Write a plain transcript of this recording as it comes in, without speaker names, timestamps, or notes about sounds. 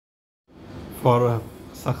For a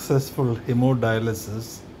successful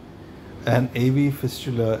hemodialysis, an AV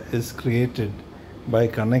fistula is created by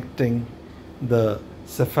connecting the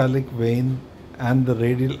cephalic vein and the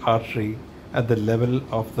radial artery at the level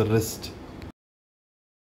of the wrist.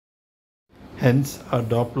 Hence, a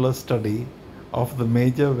Doppler study of the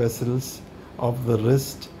major vessels of the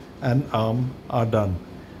wrist and arm are done.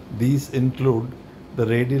 These include the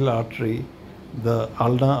radial artery, the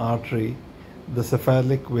ulnar artery, the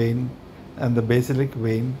cephalic vein, and the basilic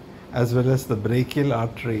vein, as well as the brachial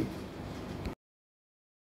artery.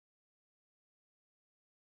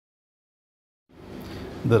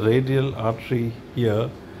 The radial artery here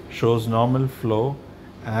shows normal flow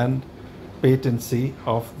and patency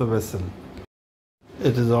of the vessel.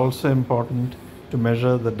 It is also important to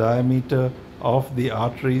measure the diameter of the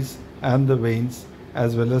arteries and the veins,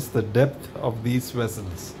 as well as the depth of these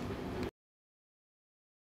vessels.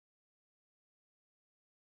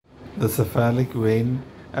 The cephalic vein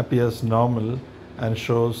appears normal and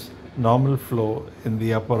shows normal flow in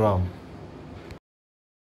the upper arm.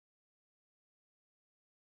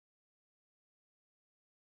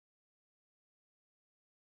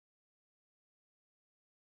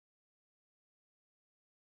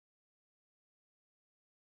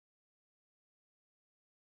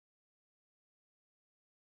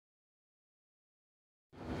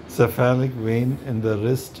 Cephalic vein in the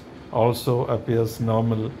wrist also appears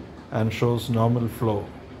normal and shows normal flow.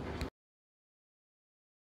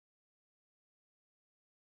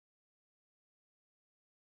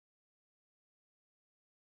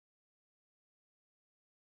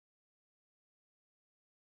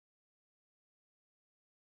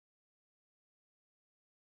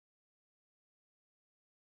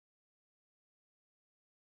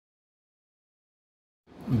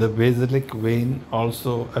 The basilic vein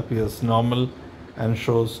also appears normal and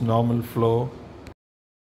shows normal flow.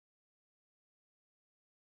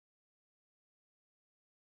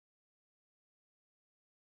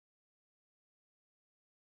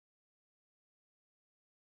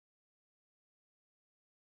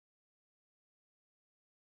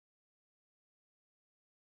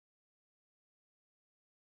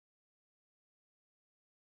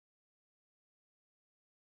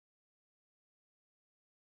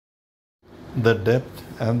 The depth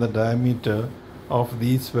and the diameter of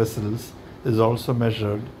these vessels is also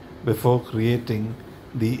measured before creating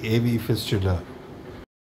the AV fistula.